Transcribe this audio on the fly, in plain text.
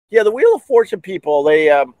Yeah, the Wheel of Fortune people,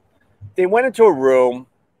 they went into a room,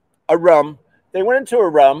 a room. They went into a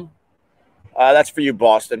room. That's for you,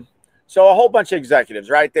 Boston. So a whole bunch of executives,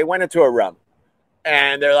 right? They went into a room,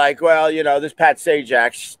 and they're like, well, this Pat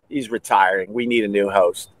Sajak, he's retiring. We need a new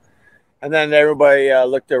host. And then everybody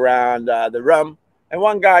looked around the room, and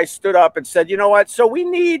one guy stood up and said, you know what? So we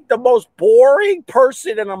need the most boring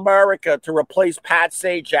person in America to replace Pat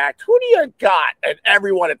Sajak. Who do you got? And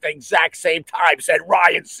everyone at the exact same time said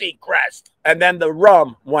Ryan Seacrest. And then the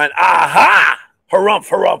room went, aha! Harumph,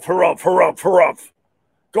 harumph, harumph, harumph, harumph.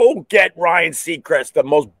 Go get Ryan Seacrest, the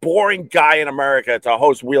most boring guy in America, to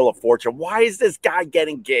host Wheel of Fortune. Why is this guy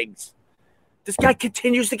getting gigs? This guy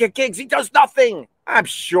continues to get gigs. He does nothing. I'm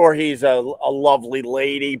sure he's a lovely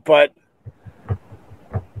lady, but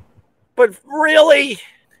really,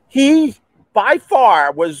 he by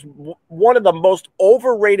far was one of the most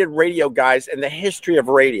overrated radio guys in the history of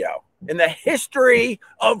radio. In the history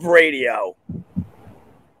of radio.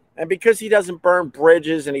 And because he doesn't burn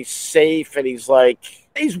bridges and he's safe and he's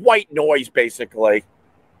white noise, basically.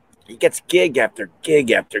 He gets gig after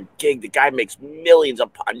gig after gig. The guy makes millions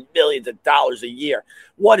upon millions of dollars a year.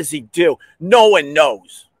 What does he do? No one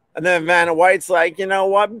knows. And then Vanna White's like, you know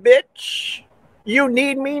what, bitch? You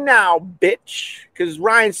need me now, bitch. Because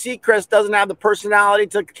Ryan Seacrest doesn't have the personality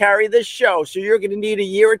to carry this show. So you're going to need a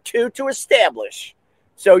year or two to establish.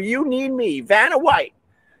 So you need me, Vanna White.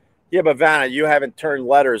 Yeah, but Vanna, you haven't turned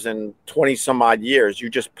letters in 20 some odd years. You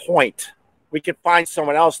just point. We could find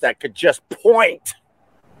someone else that could just point.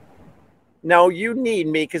 No, you need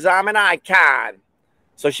me because I'm an icon.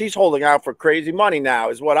 So she's holding out for crazy money now,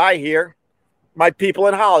 is what I hear. My people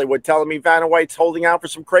in Hollywood telling me Vanna White's holding out for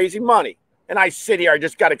some crazy money. And I sit here, I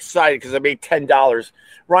just got excited because I made $10.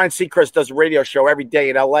 Ryan Seacrest does a radio show every day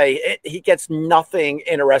in L.A. He gets nothing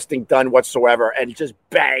interesting done whatsoever. And just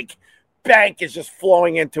bank is just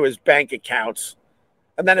flowing into his bank accounts.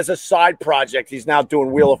 And then as a side project, he's now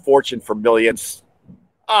doing Wheel of Fortune for millions.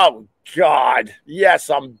 Oh, God. Yes,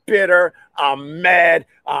 I'm bitter. I'm mad.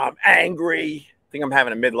 I'm angry. I think I'm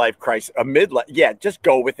having a midlife crisis. Yeah, just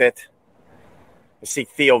go with it. I see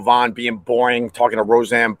Theo Von being boring, talking to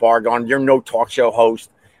Roseanne Barr. You're no talk show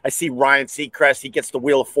host. I see Ryan Seacrest. He gets the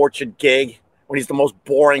Wheel of Fortune gig when he's the most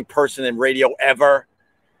boring person in radio ever.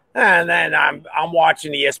 And then I'm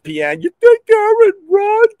watching ESPN. You think Aaron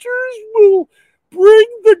Rodgers will bring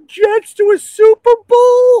the Jets to a Super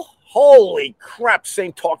Bowl? Holy crap,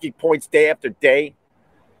 same talking points day after day.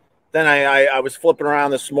 Then I was flipping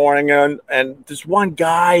around this morning, and this one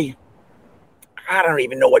guy, I don't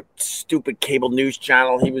even know what stupid cable news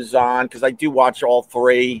channel he was on, because I do watch all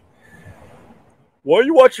three. Why are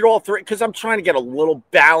you watching all three? Because I'm trying to get a little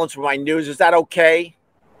balance with my news. Is that okay?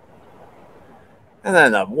 And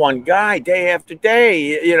then the one guy, day after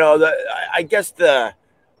day, I guess the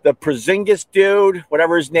Porzingis dude,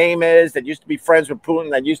 whatever his name is, that used to be friends with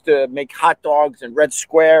Putin, that used to make hot dogs in Red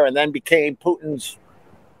Square and then became Putin's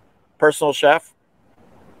personal chef.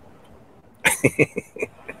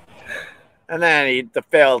 And then the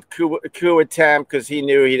failed coup attempt because he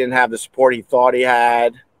knew he didn't have the support he thought he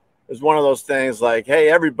had. It was one of those things like,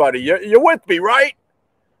 hey, everybody, you're with me, right?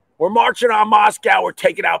 We're marching on Moscow. We're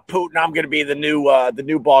taking out Putin. I'm going to be the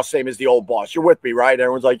new boss, same as the old boss. You're with me, right?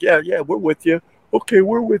 Everyone's like, yeah, we're with you. Okay,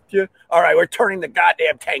 we're with you. All right, we're turning the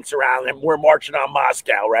goddamn tanks around and we're marching on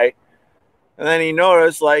Moscow, right? And then he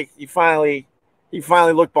noticed, he finally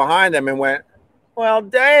looked behind him and went, well,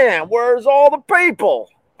 damn, where's all the people?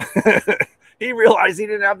 He realized he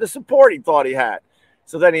didn't have the support he thought he had.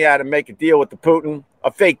 So then he had to make a deal with the Putin,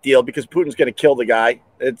 a fake deal, because Putin's going to kill the guy.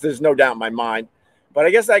 There's no doubt in my mind. But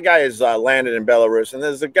I guess that guy is landed in Belarus. And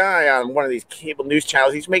there's a guy on one of these cable news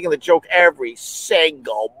channels. He's making the joke every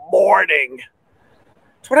single morning.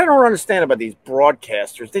 It's what I don't understand about these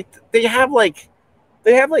broadcasters. They have like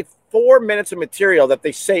 4 minutes of material that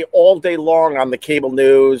they say all day long on the cable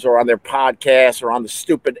news or on their podcast or on the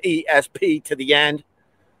stupid ESP to the end.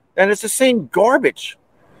 And it's the same garbage.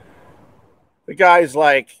 The guy's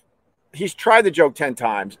like, he's tried the joke 10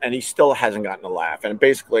 times and he still hasn't gotten a laugh. And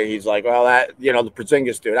basically he's like, well, the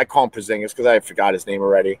Porzingis dude, I call him Porzingis because I forgot his name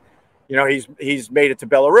already. He's made it to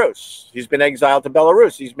Belarus. He's been exiled to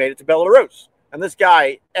Belarus. He's made it to Belarus. And this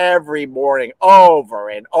guy every morning over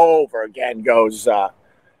and over again goes,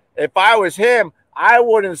 if I was him, I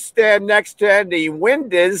wouldn't stand next to any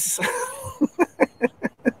windows.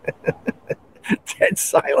 Dead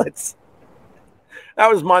silence. That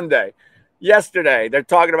was Monday. Yesterday, they're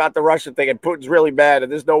talking about the Russian thing, and Putin's really mad,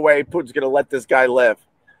 and there's no way Putin's going to let this guy live.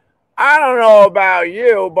 I don't know about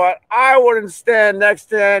you, but I wouldn't stand next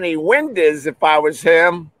to any windows if I was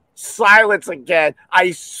him. Silence again.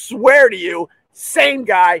 I swear to you, Same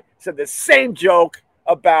guy said the same joke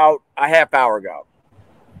about a half hour ago.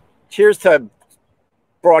 Cheers to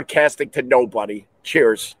broadcasting to nobody.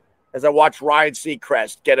 Cheers. As I watch Ryan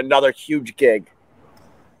Seacrest get another huge gig.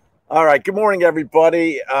 All right. Good morning,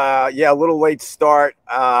 everybody. A little late start.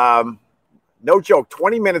 No joke.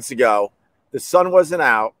 20 minutes ago, the sun wasn't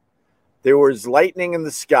out. There was lightning in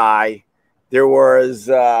the sky. There was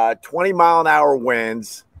 20-mile-an-hour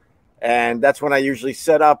winds. And that's when I usually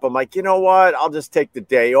set up. I'm like, you know what? I'll just take the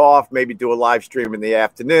day off, maybe do a live stream in the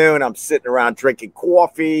afternoon. I'm sitting around drinking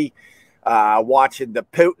coffee, watching the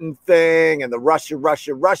Putin thing and the Russia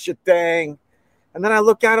thing. And then I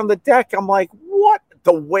look out on the deck. I'm like, what?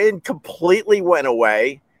 The wind completely went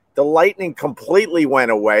away. The lightning completely went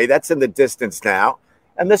away. That's in the distance now.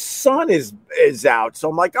 And the sun is out. So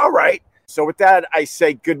I'm like, all right. So with that, I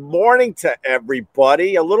say good morning to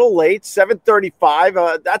everybody. A little late,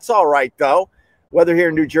 7:35. That's all right, though. Weather here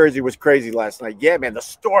in New Jersey was crazy last night. Yeah, man, the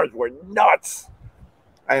storms were nuts.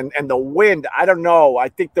 And the wind, I don't know. I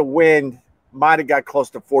think the wind might have got close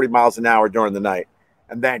to 40 miles an hour during the night.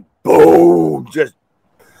 And then, boom, just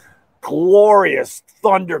glorious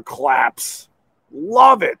thunderclaps.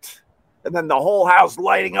 Love it. And then the whole house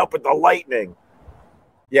lighting up with the lightning.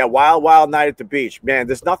 Yeah, wild night at the beach. Man,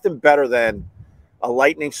 there's nothing better than a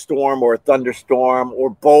lightning storm or a thunderstorm or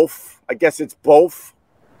both. I guess it's both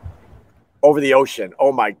over the ocean.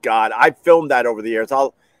 Oh, my God. I filmed that over the years.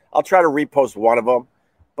 I'll try to repost one of them.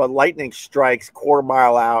 But lightning strikes quarter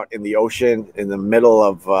mile out in the ocean in the middle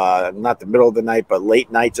of, not the middle of the night, but late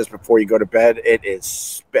night just before you go to bed. It is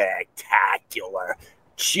spectacular.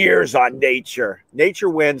 Cheers on nature. Nature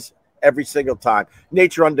wins every single time.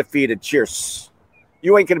 Nature undefeated. Cheers.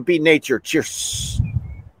 You ain't going to beat nature. Cheers.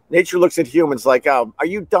 Nature looks at humans like, oh, are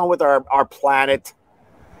you done with our planet?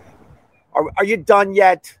 Are you done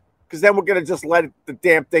yet? Because then we're going to just let the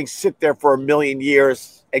damn thing sit there for 1,000,000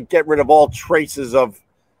 years and get rid of all traces of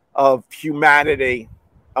humanity.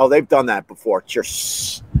 Oh, they've done that before.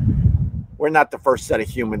 Cheers. We're not the first set of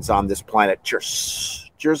humans on this planet. Cheers.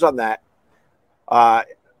 Cheers on that.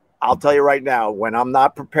 I'll tell you right now, when I'm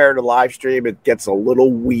not prepared to live stream, it gets a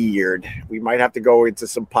little weird. We might have to go into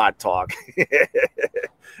some pot talk.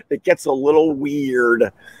 It gets a little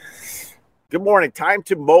weird. Good morning. Time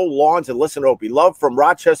to mow lawns and listen to Opie. Love from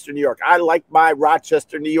Rochester, New York. I like my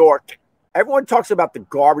Rochester, New York. Everyone talks about the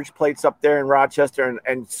garbage plates up there in Rochester,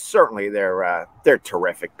 and certainly they're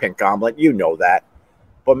terrific. Pink omelet, you know that.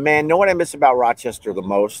 But, man, know what I miss about Rochester the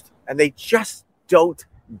most? And they just don't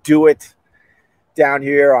do it down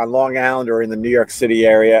here on Long Island or in the New York City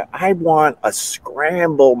area. I want a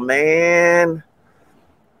scramble, man.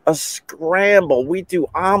 A scramble. We do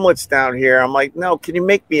omelets down here. I'm like, no, can you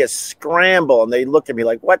make me a scramble? And they look at me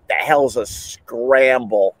like, what the hell's a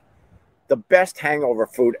scramble? The best hangover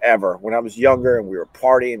food ever. When I was younger and we were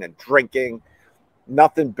partying and drinking,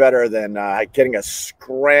 nothing better than getting a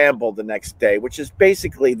scramble the next day, which is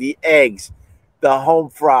basically the eggs, the home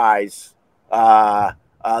fries,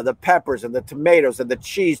 the peppers and the tomatoes and the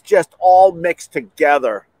cheese just all mixed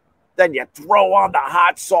together. Then you throw on the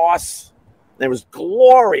hot sauce. It was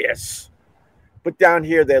glorious. But down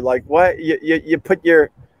here, they're like, what? You put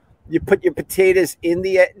your potatoes in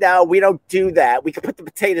the... No, we don't do that. We can put the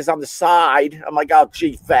potatoes on the side. I'm like, oh,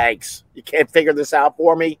 gee, thanks. You can't figure this out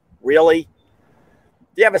for me? Really?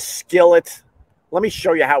 Do you have a skillet? Let me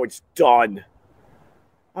show you how it's done.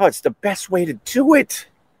 Oh, it's the best way to do it.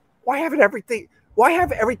 Why have everything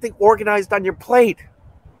organized on your plate?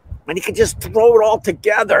 And you can just throw it all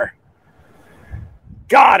together.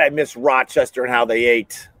 God, I miss Rochester and how they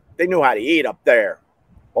ate. They knew how to eat up there.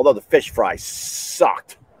 Although the fish fry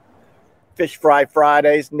sucked. Fish fry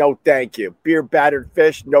Fridays, no thank you. Beer battered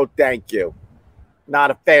fish, no thank you.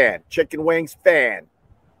 Not a fan. Chicken wings, fan.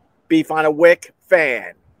 Beef on a wick,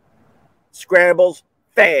 fan. Scrambles,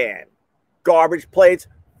 fan. Garbage plates,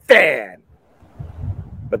 fan.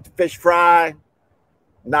 But the fish fry,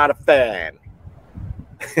 not a fan.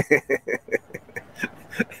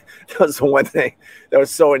 That was the one thing that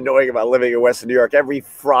was so annoying about living in Western New York. Every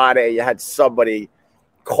Friday you had somebody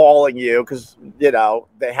calling you because, you know,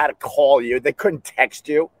 they had to call you. They couldn't text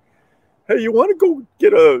you. Hey, you want to go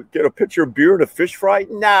get a pitcher of beer and a fish fry?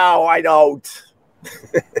 No, I don't.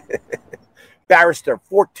 Barrister,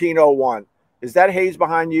 1401. Is that haze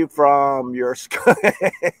behind you from your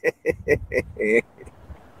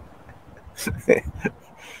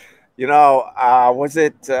You know, was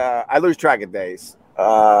it, I lose track of days.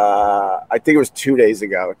 I think it was 2 days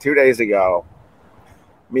ago. 2 days ago,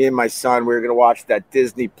 me and my son, we were going to watch that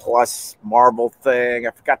Disney Plus Marvel thing.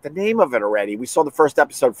 I forgot the name of it already. We saw the first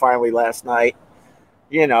episode finally last night,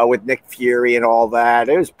 you know, with Nick Fury and all that.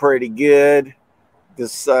 It was pretty good.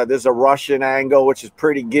 This there's a Russian angle, which is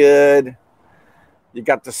pretty good. You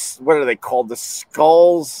got this, what are they called? The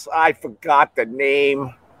skulls? I forgot the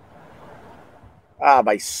name. Ah,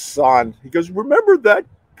 my son. He goes, remember that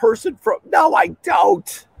person from... No, I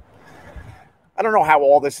don't. I don't know how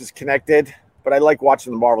all this is connected, but I like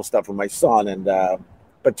watching the Marvel stuff with my son. And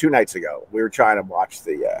but 2 nights ago, we were trying to watch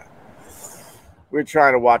the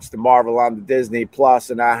Marvel on the Disney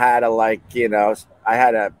Plus, and I had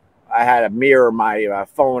to I had to mirror my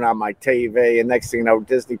phone on my TV, and next thing you know,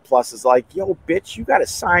 Disney Plus is like, yo, bitch, you got to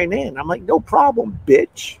sign in. I'm like, no problem,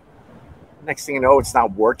 bitch. Next thing you know, it's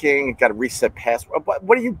not working. You got to reset password.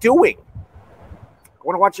 What are you doing? I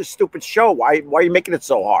want to watch a stupid show. Why are you making it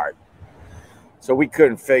so hard? So we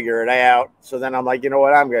couldn't figure it out. So then I'm like, you know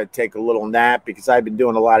what? I'm going to take a little nap because I've been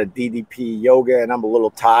doing a lot of DDP yoga and I'm a little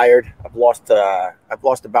tired. I've lost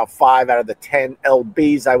about 5 out of the 10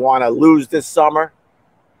 lbs I want to lose this summer.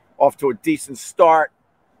 Off to a decent start.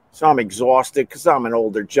 So I'm exhausted because I'm an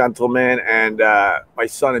older gentleman, and my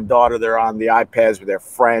son and daughter, they're on the iPads with their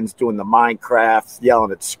friends doing the Minecraft,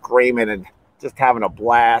 yelling and screaming and just having a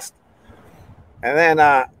blast. And then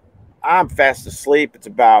I'm fast asleep. It's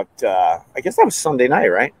about, I guess that was Sunday night,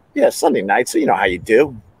 right? Yeah, Sunday night. So you know how you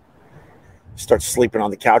do. Start sleeping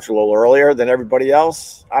on the couch a little earlier than everybody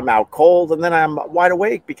else. I'm out cold, and then I'm wide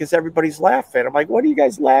awake because everybody's laughing. I'm like, what are you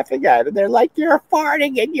guys laughing at? And they're like, you're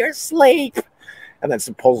farting in your sleep. And then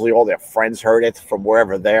supposedly all their friends heard it from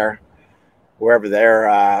wherever they're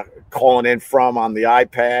calling in from on the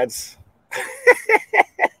iPads.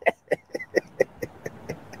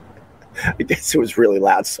 I guess it was really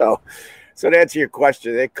loud. So to answer your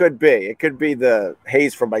question, it could be the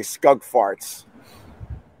haze from my skunk farts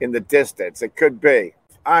in the distance. It could be.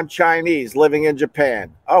 I'm Chinese living in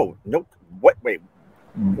Japan. Oh, nope. Wait.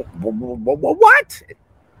 What?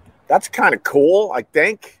 That's kind of cool, I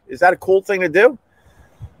think. Is that a cool thing to do?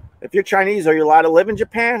 If you're Chinese, are you allowed to live in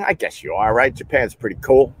Japan? I guess you are, right? Japan's pretty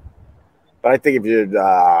cool. But I think if you're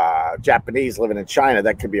Japanese living in China,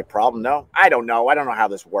 that could be a problem. No? I don't know. I don't know how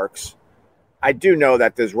this works. I do know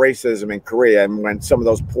that there's racism in Korea. And when some of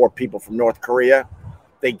those poor people from North Korea,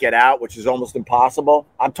 they get out, which is almost impossible.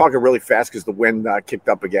 I'm talking really fast because the wind kicked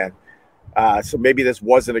up again. So maybe this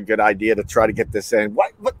wasn't a good idea to try to get this in.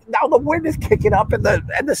 What? Now the wind is kicking up and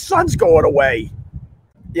the sun's going away.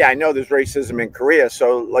 Yeah, I know there's racism in Korea.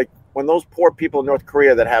 So, like, when those poor people in North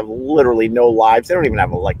Korea that have literally no lives, they don't even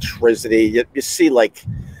have electricity. You see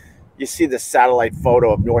the satellite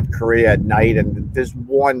photo of North Korea at night, and there's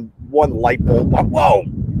one light bulb. Whoa!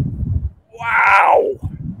 Wow!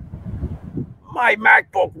 My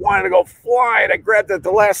MacBook wanted to go flying. I grabbed it at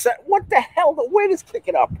the last second. What the hell? The wind is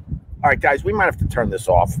kicking up. All right, guys, we might have to turn this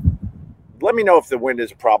off. Let me know if the wind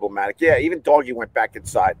is problematic. Yeah, even Doggy went back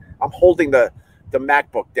inside. I'm holding the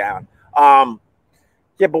MacBook down.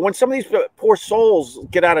 Yeah, but when some of these poor souls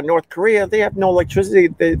get out of North Korea, they have no electricity.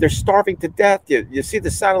 They're starving to death. You see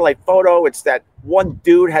the satellite photo. It's that one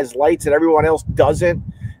dude has lights and everyone else doesn't.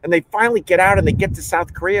 And they finally get out and they get to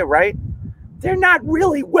South Korea, right? They're not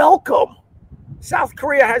really welcome. South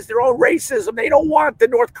Korea has their own racism. They don't want the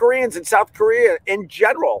North Koreans in South Korea in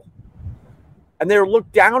general. And they're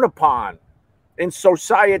looked down upon in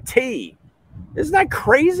society. Isn't that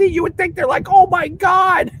crazy? You would think they're like, oh my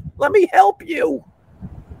God, let me help you.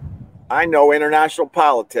 I know international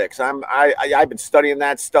politics. I've been studying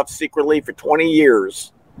that stuff secretly for 20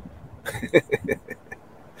 years.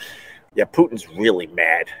 Yeah, Putin's really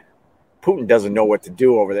mad. Putin doesn't know what to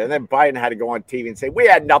do over there. And then Biden had to go on TV and say, we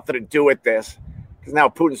had nothing to do with this. Because now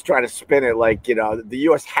Putin's trying to spin it like, the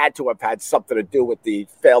U.S. had to have had something to do with the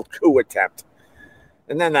failed coup attempt.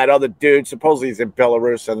 And then that other dude, supposedly he's in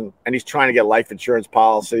Belarus, and he's trying to get life insurance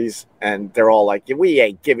policies. And they're all like, we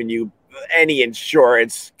ain't giving you any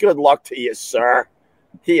insurance. Good luck to you, sir.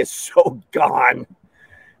 He is so gone.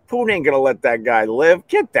 Putin ain't going to let that guy live.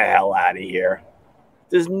 Get the hell out of here.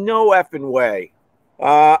 There's no effing way.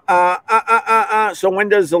 So when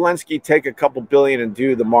does Zelensky take a couple billion and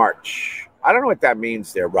do the march? I don't know what that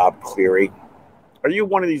means there, Rob Cleary. Are you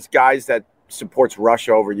one of these guys that supports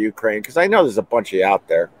Russia over Ukraine? Because I know there's a bunch of you out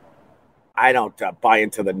there. I don't buy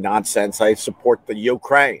into the nonsense. I support the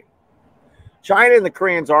Ukraine. China and the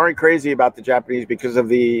Koreans aren't crazy about the Japanese because of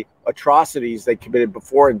the atrocities they committed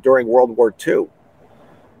before and during World War II.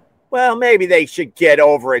 Well, maybe they should get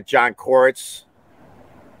over it, John Koritz.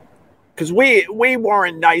 Because we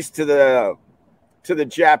weren't nice to the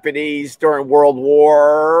Japanese during World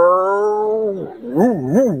War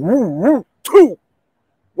II.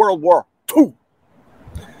 World War II.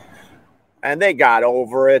 And they got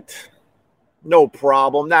over it. No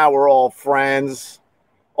problem. Now we're all friends.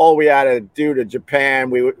 All we had to do to Japan,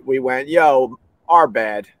 we went, yo, Our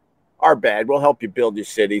bad. Our bad. We'll help you build your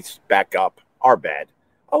cities back up. Our bad.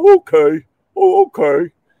 Oh, okay. Oh,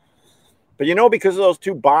 okay. But you know, because of those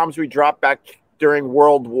 2 bombs we dropped back during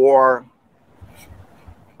World War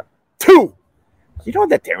II, you know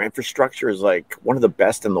that their infrastructure is like one of the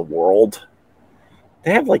best in the world.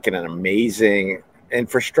 They have like an amazing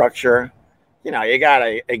infrastructure. You know, you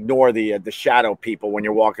gotta ignore the shadow people when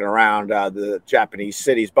you're walking around the Japanese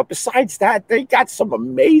cities. But besides that, they got some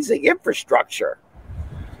amazing infrastructure.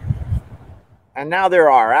 And now they're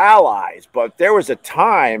our allies. But there was a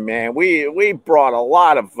time, man, we brought a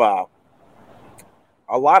lot of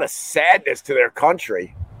sadness to their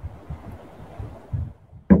country.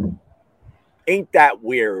 Ain't that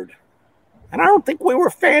weird? And I don't think we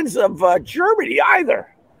were fans of Germany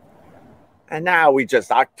either. And now we just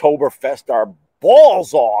Oktoberfest our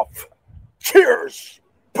balls off. Cheers.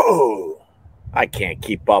 Boo. I can't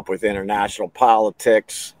keep up with international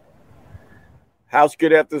politics. House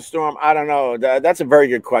good after the storm? I don't know. That's a very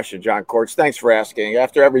good question, John Courts. Thanks for asking.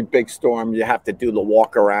 After every big storm, you have to do the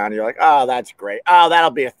walk around. You're like, oh, that's great. Oh,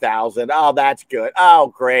 that'll be 1,000. Oh, that's good. Oh,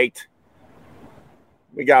 great.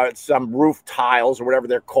 We got some roof tiles or whatever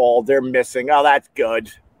they're called. They're missing. Oh, that's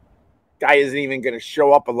good. Guy isn't even going to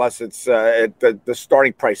show up unless it's the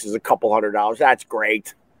starting price is a couple $100. That's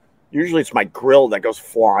great. Usually it's my grill that goes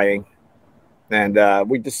flying. And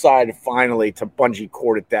we decided finally to bungee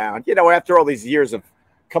cord it down. You know, after all these years of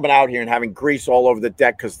coming out here and having grease all over the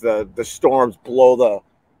deck because the storms blow the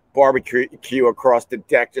barbecue across the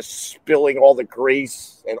deck, just spilling all the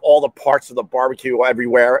grease and all the parts of the barbecue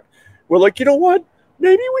everywhere. We're like, you know what?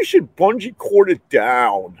 Maybe we should bungee cord it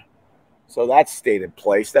down. So that stayed in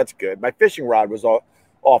place. That's good. My fishing rod was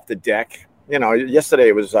off the deck. You know, yesterday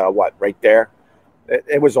it was, right there.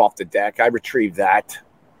 It was off the deck. I retrieved that.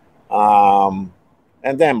 And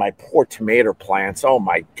then my poor tomato plants. Oh,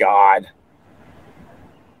 my God.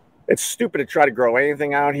 It's stupid to try to grow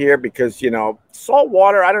anything out here because, you know, salt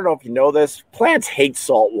water, I don't know if you know this. Plants hate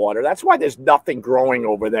salt water. That's why there's nothing growing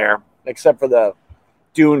over there except for the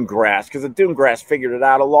dune grass, because the dune grass figured it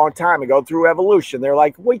out a long time ago through evolution. They're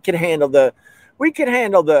like, we can handle the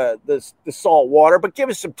salt water, but give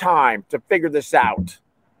us some time to figure this out.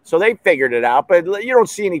 So they figured it out, but you don't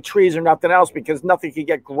see any trees or nothing else because nothing can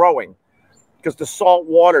get growing because the salt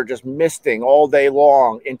water just misting all day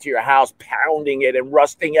long into your house, pounding it and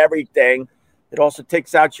rusting everything. It also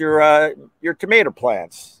takes out your tomato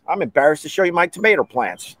plants. I'm embarrassed to show you my tomato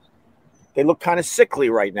plants. They look kind of sickly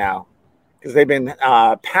right now because they've been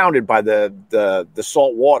pounded by the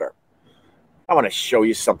salt water. I want to show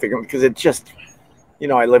you something because it just, you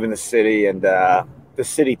know, I live in the city and the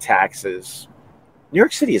city taxes. New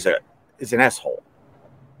York City is an asshole.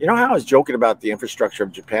 You know how I was joking about the infrastructure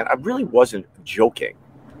of Japan? I really wasn't joking.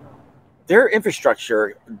 Their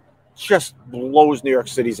infrastructure just blows New York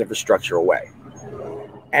City's infrastructure away.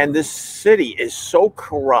 And this city is so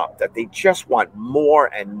corrupt that they just want more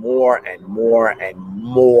and more and more and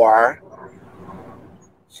more.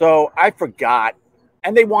 So I forgot.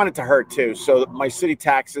 And they want it to hurt too. So my city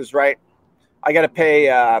taxes, right? I got to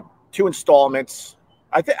pay 2 installments.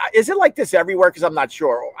 Is it like this everywhere? Because I'm not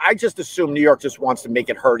sure. I just assume New York just wants to make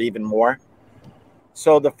it hurt even more.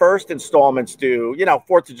 So the first installments due, you know,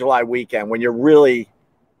 4th of July weekend when you're really,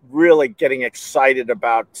 really getting excited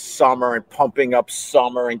about summer and pumping up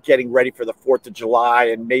summer and getting ready for the 4th of July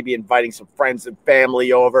and maybe inviting some friends and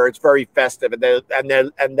family over. It's very festive. And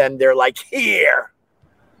then they're like, here.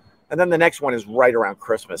 And then the next one is right around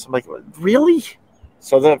Christmas. I'm like, really?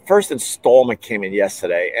 So the first installment came in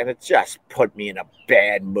yesterday, and it just put me in a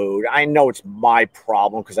bad mood. I know it's my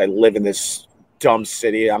problem because I live in this dumb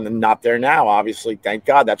city. I'm not there now, obviously. Thank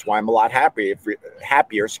God. That's why I'm a lot happier, if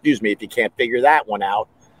you can't figure that one out,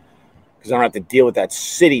 because I don't have to deal with that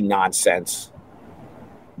city nonsense.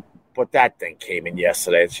 But that thing came in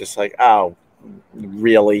yesterday. It's just like, oh,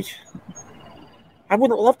 really? I would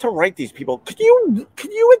love to write these people. Can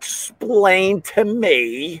you explain to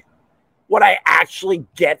me what I actually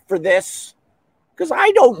get for this? Because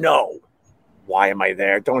I don't know. Why am I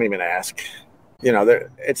there? Don't even ask. You know,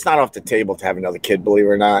 it's not off the table to have another kid, believe it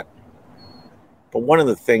or not. But one of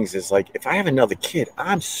the things is, like, if I have another kid,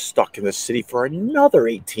 I'm stuck in the city for another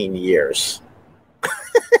 18 years.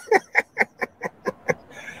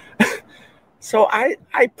 So I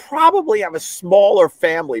probably have a smaller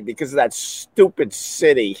family because of that stupid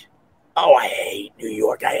city. Oh, I hate New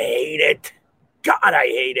York. I hate it. God, I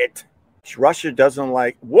hate it. Russia doesn't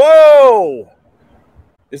like. Whoa!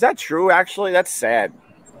 Is that true? Actually, that's sad.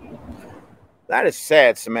 That is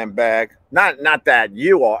sad, cement bag. Not that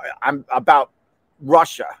you are. I'm about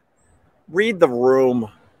Russia. Read the room.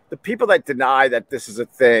 The people that deny that this is a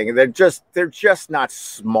thing, they're just not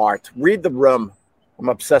smart. Read The Room. I'm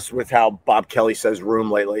obsessed with how Bob Kelly says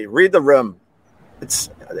room lately. Read The Room. It's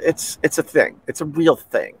a thing. It's a real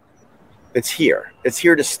thing. It's here. It's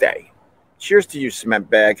here to stay. Cheers to you, cement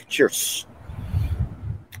bag. Cheers.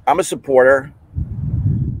 I'm a supporter.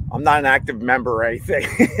 I'm not an active member or anything.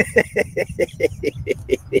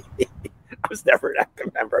 I was never an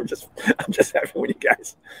active member. I'm just having with you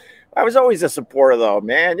guys. I was always a supporter, though,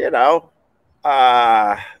 man. You know,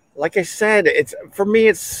 like I said, for me,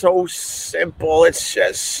 it's so simple. It's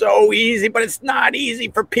just so easy, but it's not easy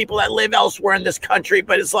for people that live elsewhere in this country.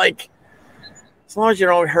 But it's like, as long as you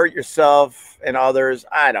don't hurt yourself and others,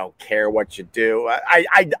 I don't care what you do.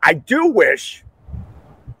 I do wish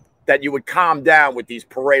that you would calm down with these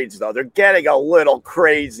parades, though. They're getting a little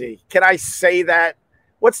crazy. Can I say that?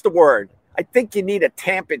 What's the word? I think you need to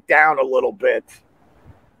tamp it down a little bit.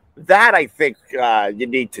 That I think you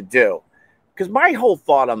need to do. Because my whole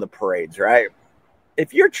thought on the parades, right?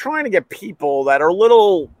 If you're trying to get people that are a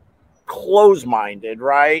little close-minded,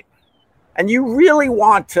 right? And you really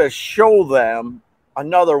want to show them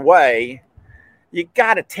another way, you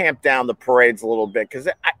got to tamp down the parades a little bit. Because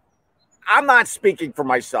I'm not speaking for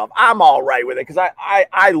myself. I'm all right with it because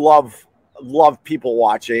I love people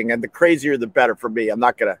watching, and the crazier the better for me. I'm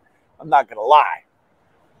not gonna lie.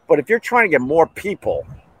 But if you're trying to get more people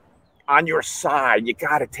on your side, you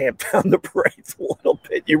got to tamp down the parades a little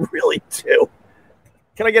bit. You really do.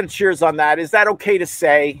 Can I get a cheers on that? Is that okay to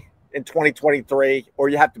say in 2023, or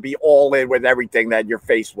you have to be all in with everything that you're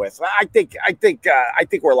faced with? I think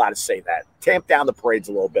we're allowed to say that. Tamp down the parades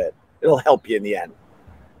a little bit. It'll help you in the end.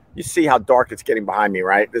 You see how dark it's getting behind me,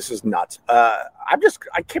 right? This is nuts. I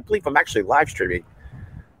can't believe I'm actually live streaming.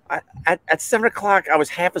 At 7 o'clock, I was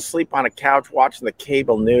half asleep on a couch watching the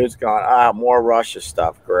cable news going, more Russia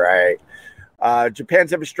stuff. Great.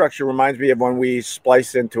 Japan's infrastructure reminds me of when we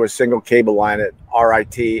spliced into a single cable line at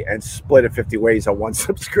RIT and split it 50 ways on one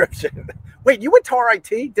subscription. Wait, you went to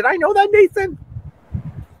RIT? Did I know that, Nathan?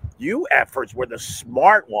 You efforts were the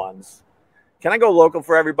smart ones. Can I go local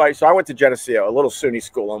for everybody? So I went to Geneseo, a little SUNY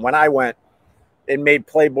school. And when I went, it made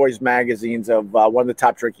Playboy's magazines of one of the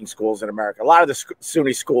top drinking schools in America. A lot of the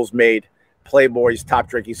SUNY schools made Playboy's top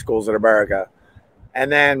drinking schools in America.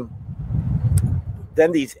 And then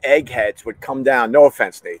these eggheads would come down. No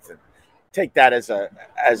offense, Nathan. Take that as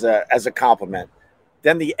a compliment.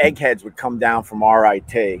 Then the eggheads would come down from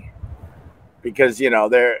RIT because, you know,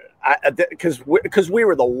 because we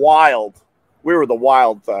were the wild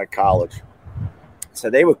college. So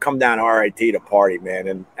they would come down to RIT to party,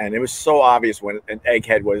 man, and it was so obvious when an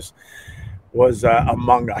egghead was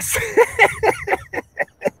among us.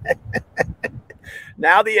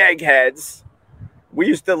 Now the eggheads, we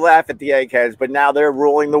used to laugh at the eggheads, but now they're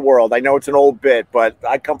ruling the world. I know it's an old bit, but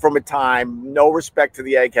I come from a time, no respect to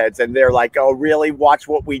the eggheads, and they're like, oh, really? Watch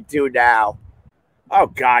what we do now. Oh,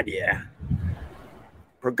 God, yeah.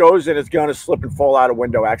 Prigozhin is going to slip and fall out a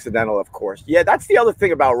window accidental, of course. Yeah, that's the other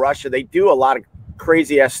thing about Russia. They do a lot of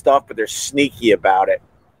crazy ass stuff, but they're sneaky about it.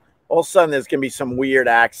 All of a sudden, there's gonna be some weird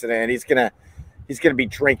accident. He's gonna be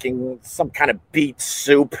drinking some kind of beet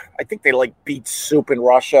soup. I think they like beet soup in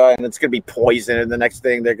Russia, and it's gonna be poison. And the next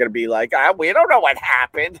thing, they're gonna be like, we don't know what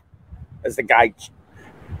happened. As the guy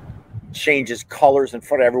changes colors in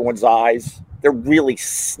front of everyone's eyes, they're really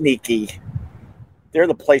sneaky. They're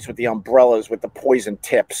the place with the umbrellas with the poison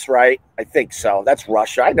tips, right? I think so. That's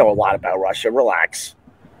Russia. I know a lot about Russia. Relax.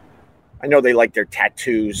 I know they like their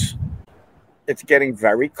tattoos. It's getting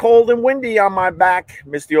very cold and windy on my back.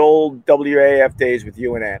 Miss the old WAF days with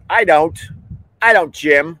you and Ann. I don't,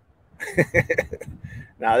 Jim.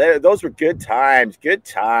 Now, those were good times. Good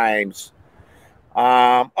times.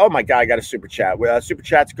 Oh, my God, I got a super chat. Super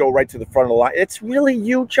chats go right to the front of the line. It's really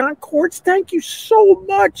you, John Quartz. Thank you so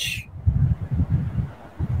much.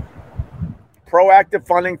 Proactive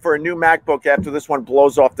funding for a new MacBook after this one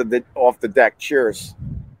blows off the deck. Cheers.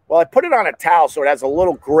 Well, I put it on a towel so it has a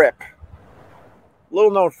little grip.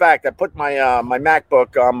 Little known fact, I put my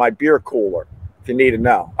MacBook on my beer cooler, if you need to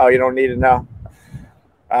know. Oh, you don't need to know?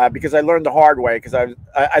 Because I learned the hard way. Because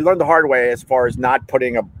I learned the hard way as far as not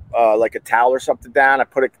putting like a towel or something down. I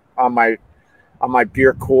put it on my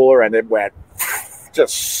beer cooler, and it went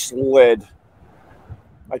just slid.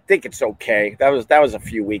 I think it's okay. That was a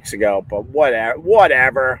few weeks ago, but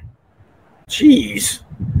whatever. Jeez.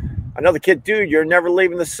 Another kid, dude, you're never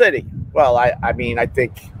leaving the city. Well, I mean, I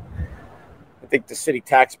think the city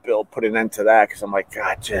tax bill put an end to that because I'm like,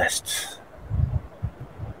 God, just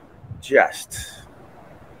as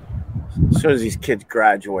soon as these kids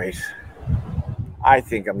graduate, I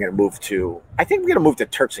think I'm gonna move to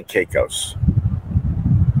Turks and Caicos.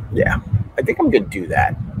 Yeah, I think I'm going to do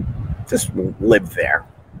that. Just live there.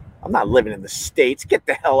 I'm not living in the States. Get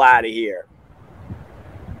the hell out of here.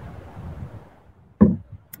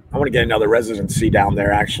 I want to get another residency down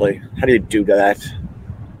there, actually. How do you do that?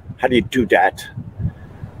 How do you do that?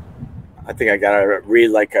 I think I got to read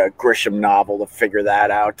like a Grisham novel to figure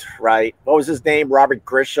that out, right? What was his name? Robert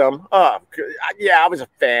Grisham? Oh, yeah, I was a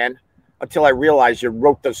fan until I realized you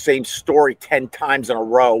wrote the same story 10 times in a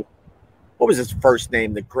row. What was his first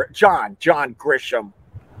name? John Grisham.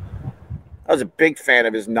 I was a big fan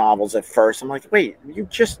of his novels at first. I'm like, wait,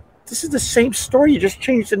 this is the same story. You just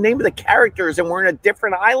changed the name of the characters and we're in a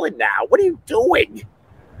different island now. What are you doing?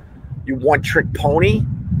 You one-trick pony?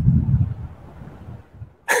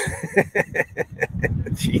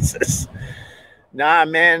 Jesus. Nah,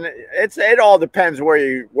 man, it all depends where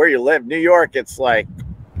you live. New York, it's like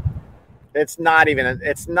it's not even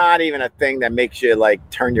a thing that makes you like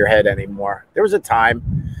turn your head anymore. There was a time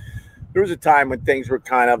when things were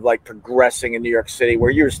kind of like progressing in New York City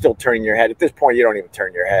where you were still turning your head. At this point, you don't even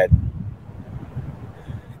turn your head.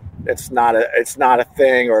 It's not a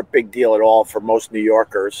thing or a big deal at all for most New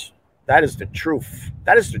Yorkers. That is the truth.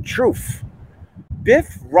 That is the truth.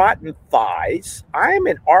 Biff Rotten Thighs. I'm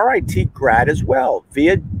an RIT grad as well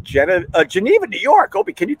via Geneva, New York.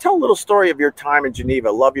 Opie, can you tell a little story of your time in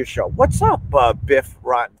Geneva? Love your show. What's up, Biff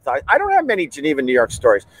Rotten Thighs? I don't have many Geneva, New York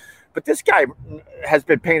stories, but this guy has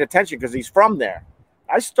been paying attention because he's from there.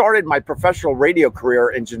 I started my professional radio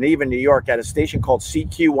career in Geneva, New York at a station called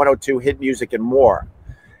CQ 102 Hit Music and More.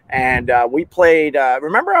 And we played,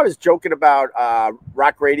 remember I was joking about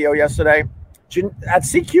rock radio yesterday? At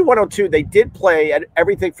CQ 102, they did play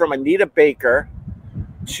everything from Anita Baker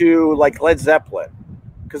to like Led Zeppelin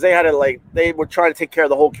because they were trying to take care of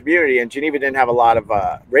the whole community, and Geneva didn't have a lot of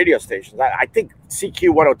radio stations. I think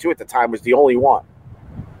CQ 102 at the time was the only one.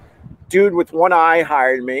 Dude with one eye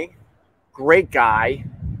hired me. Great guy.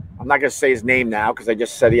 I'm not going to say his name now because I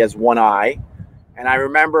just said he has one eye. And I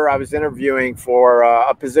remember I was interviewing for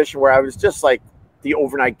a position where I was just like the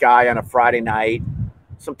overnight guy on a Friday night.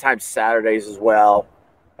 Sometimes Saturdays as well.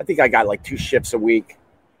 I think I got like 2 shifts a week.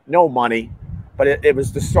 No money, but it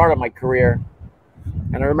was the start of my career.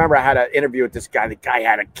 And I remember I had an interview with this guy. The guy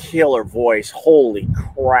had a killer voice. Holy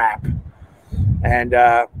crap. And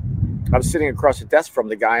I was sitting across the desk from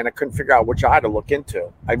the guy, and I couldn't figure out which eye to look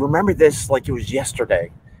into. I remember this like it was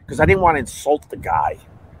yesterday because I didn't want to insult the guy.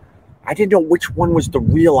 I didn't know which one was the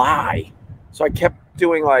real eye. So I kept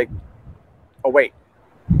doing like, oh, wait.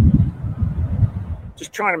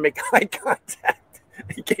 Just trying to make eye contact.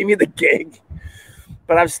 He gave me the gig,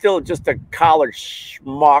 but I'm still just a collared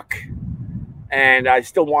schmuck, and I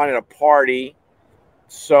still wanted a party.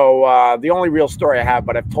 So the only real story I have,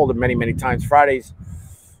 but I've told it many, many times, Fridays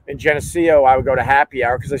in Geneseo, I would go to happy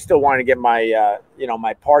hour because I still wanted to get my,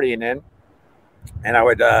 my partying in, and I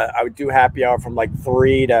would do happy hour from like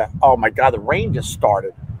 3 to, oh my God, the rain just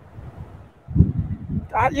started.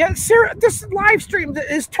 Yeah, Sarah, this live stream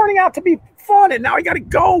is turning out to be fun, and now I got to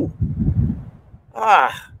go.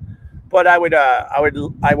 But I would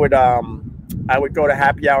go to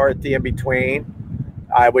happy hour at the in between.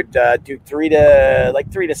 I would do 3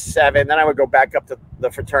 to 7. Then I would go back up to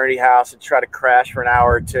the fraternity house and try to crash for an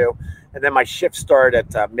hour or two. And then my shift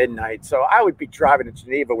started at midnight. So I would be driving to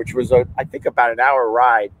Geneva, which was I think about an hour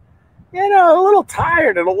ride. A little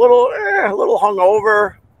tired and a little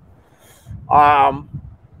hungover.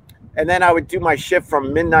 And then I would do my shift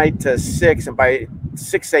from midnight to 6. And by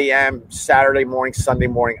 6 a.m. Saturday morning, Sunday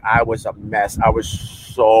morning, I was a mess. I was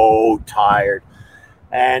so tired.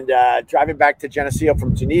 And driving back to Geneseo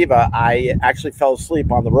from Geneva, I actually fell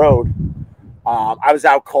asleep on the road. I was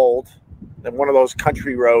out cold in one of those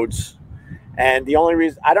country roads. And the only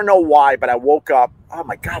reason, I don't know why, but I woke up. Oh,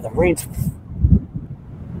 my God, the rain's...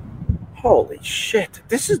 Holy shit.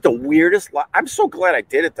 This is the weirdest... I'm so glad I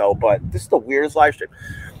did it, though, but this is the weirdest live stream.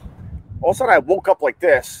 All of a sudden, I woke up like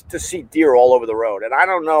this to see deer all over the road. And I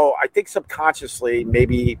don't know. I think subconsciously,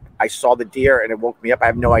 maybe I saw the deer and it woke me up. I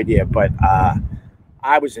have no idea. But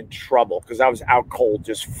I was in trouble because I was out cold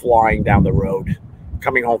just flying down the road,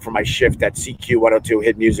 coming home from my shift at CQ 102,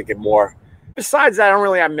 Hit Music and More. Besides that, I don't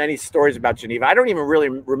really have many stories about Geneva. I don't even really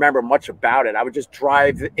remember much about it. I would just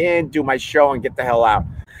drive in, do my show, and get the hell out.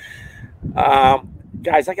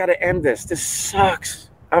 Guys, I got to end this. This sucks.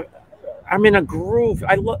 I'm in a groove.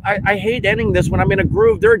 I hate ending this when I'm in a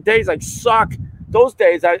groove. There are days I suck. Those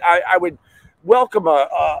days I would welcome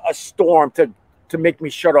a storm to make me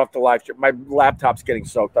shut off the live stream. My laptop's getting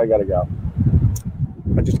soaked. I got to go.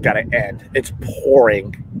 I just got to end. It's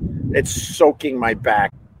pouring. It's soaking my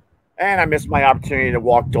back. And I missed my opportunity to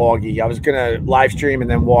walk doggy. I was going to live stream and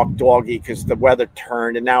then walk doggy because the weather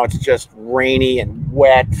turned, and now it's just rainy and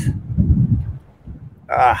wet.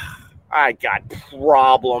 I got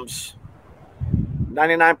problems.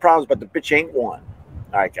 99 problems, but the bitch ain't one.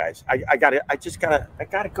 All right, guys. I gotta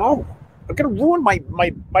go. I'm gonna ruin my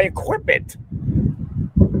equipment.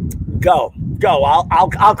 Go.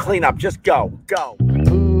 I'll clean up. Just go.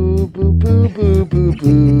 Boo boo boo boo boo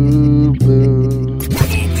boo boo.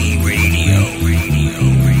 Radio.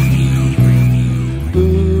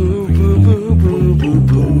 Boo boo boo boo boo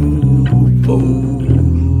boo boo.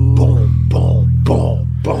 Boom boom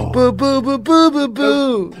boom boom. Boo boo boo boo boo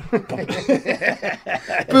boo.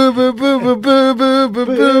 Boo boo boo boo boo boo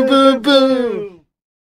boo boo boo.